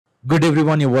Good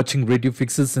everyone, you're watching Radio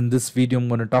Fixes. In this video, I'm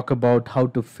going to talk about how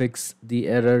to fix the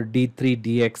error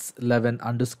D3DX11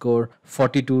 underscore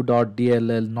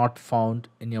 42.dll not found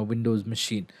in your Windows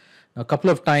machine. Now, a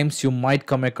couple of times you might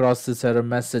come across this error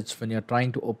message when you're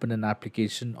trying to open an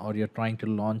application or you're trying to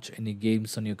launch any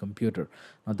games on your computer.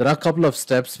 Now, there are a couple of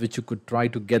steps which you could try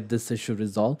to get this issue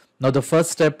resolved. Now, the first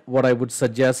step, what I would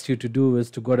suggest you to do is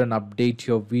to go ahead and update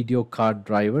your video card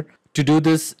driver. To do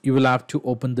this, you will have to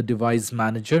open the device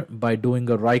manager by doing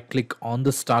a right click on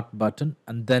the start button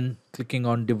and then clicking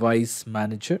on device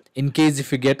manager. In case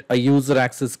if you get a user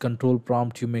access control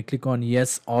prompt, you may click on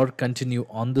yes or continue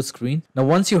on the screen. Now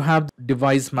once you have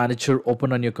device manager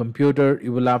open on your computer,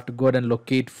 you will have to go ahead and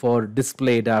locate for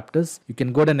display adapters. You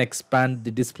can go ahead and expand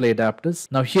the display adapters.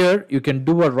 Now here you can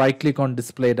do a right click on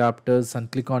display adapters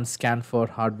and click on scan for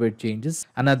hardware changes,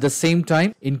 and at the same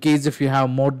time, in case if you have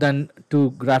more than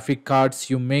 2 graphic cards,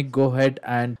 you may go ahead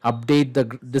and update the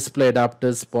display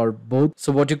adapters for both.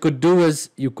 So what you could do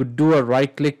is you could do a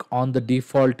right click on the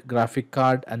default graphic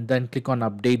card and then click on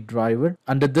update driver.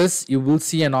 Under this, you will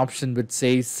see an option which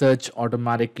says search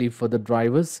automatically for the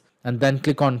drivers, and then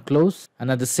click on close, and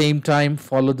at the same time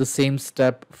follow the same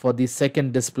step for the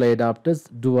second display adapters.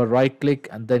 Do a right click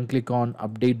and then click on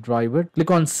update driver,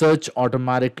 click on search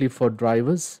automatically for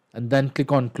drivers and then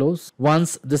click on close.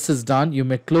 Once this is done, you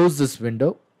may close this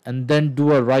window and then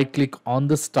do a right click on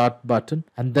the start button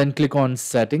and then click on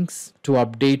settings to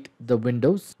update the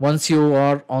windows. Once you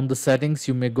are on the settings,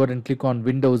 you may go ahead and click on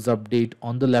Windows Update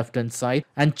on the left hand side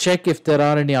and check if there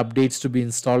are any updates to be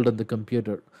installed on the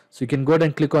computer. So you can go ahead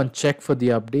and click on check for the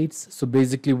updates. So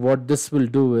basically what this will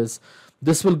do is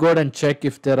this will go ahead and check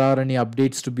if there are any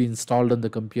updates to be installed on the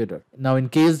computer. Now in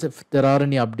case if there are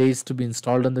any updates to be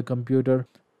installed on the computer,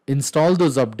 install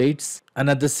those updates, and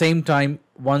at the same time,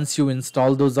 once you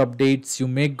install those updates, you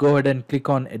may go ahead and click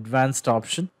on advanced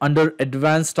option. Under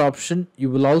advanced option,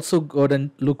 you will also go ahead and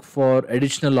look for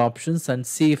additional options and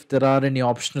see if there are any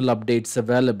optional updates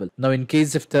available. Now in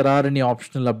case if there are any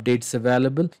optional updates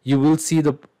available, you will see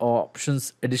the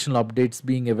options additional updates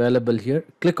being available here.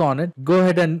 Click on it, go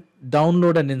ahead and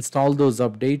download and install those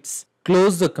updates.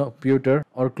 Close the computer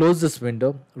or close this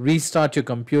window, restart your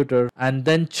computer, and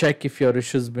then check if your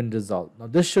issue has been resolved. Now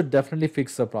this should definitely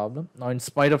fix the problem. Now in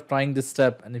spite of trying this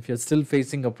step, and if you're still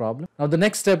facing a problem, now the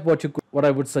next step what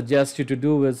I would suggest you to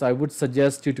do is I would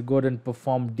suggest you to go ahead and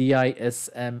perform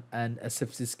DISM and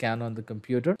SFC scan on the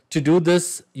computer. To do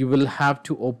this, you will have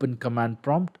to open command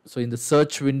prompt. So in the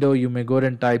search window, you may go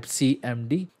ahead and type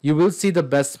CMD. You will see the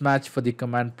best match for the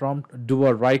command prompt. Do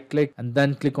a right click and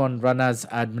then click on run as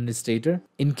administrator.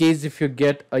 In case if you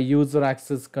get a user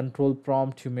access control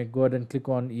prompt, you may go ahead and click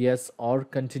on yes or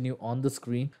continue on the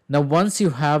screen. Now once you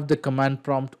have the command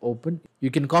prompt open, you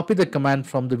can copy the command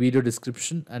from the video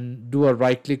description and do a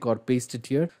right click or paste it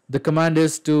here. The command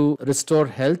is to restore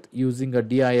health using a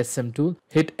DISM tool.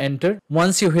 Hit enter.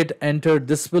 Once you hit enter,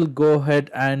 this will go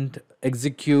ahead and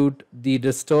execute the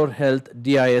restore health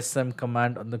DISM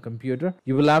command on the computer.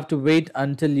 You will have to wait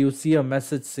until you see a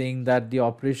message saying that the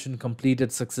operation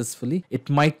completed successfully. It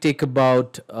might take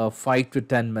about 5 to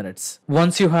 10 minutes.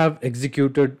 Once you have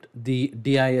executed the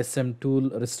DISM tool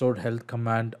restore health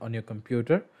command on your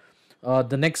computer,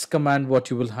 the next command what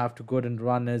you will have to go ahead and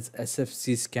run is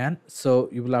SFC scan. So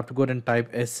you will have to go ahead and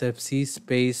type SFC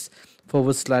space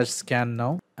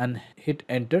 /scannow and hit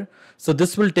enter. So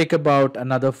this will take about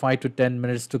another 5 to 10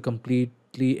 minutes to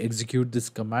completely execute this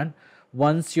command.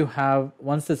 Once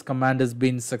this command has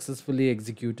been successfully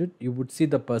executed, you would see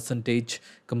the percentage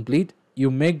complete.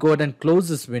 You may go ahead and close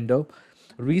this window,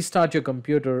 restart your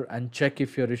computer and check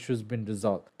if your issue has been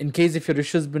resolved. In case if your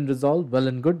issue has been resolved, well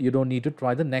and good, you don't need to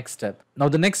try the next step. Now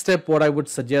the next step what I would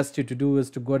suggest you to do is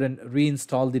to go ahead and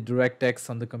reinstall the DirectX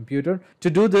on the computer. To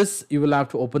do this, you will have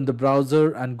to open the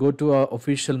browser and go to our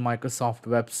official Microsoft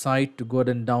website to go ahead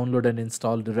and download and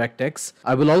install DirectX.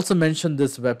 I will also mention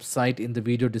this website in the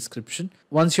video description.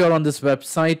 Once you are on this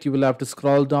website, you will have to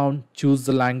scroll down, choose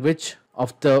the language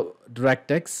of the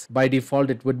DirectX. By default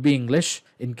it would be English.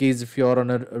 In case if you're on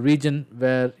a region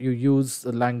where you use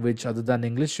a language other than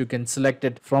English, you can select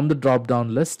it from the drop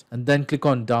down list and then click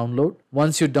on download.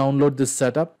 Once you download this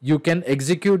setup, you can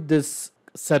execute this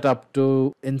setup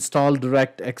to install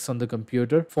DirectX on the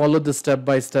computer. Follow the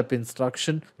step-by-step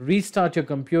instruction, restart your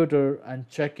computer and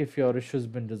check if your issue has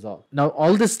been resolved. Now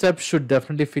all these steps should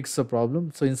definitely fix the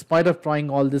problem. So in spite of trying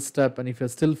all this step, and if you're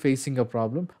still facing a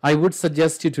problem, I would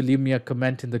suggest you to leave me a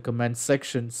comment in the comment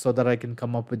section so that I can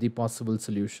come up with the possible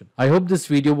solution. I hope this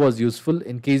video was useful.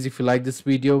 In case if you like this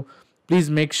video, please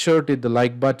make sure to hit the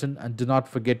like button and do not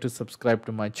forget to subscribe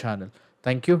to my channel.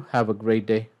 Thank you. Have a great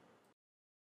day.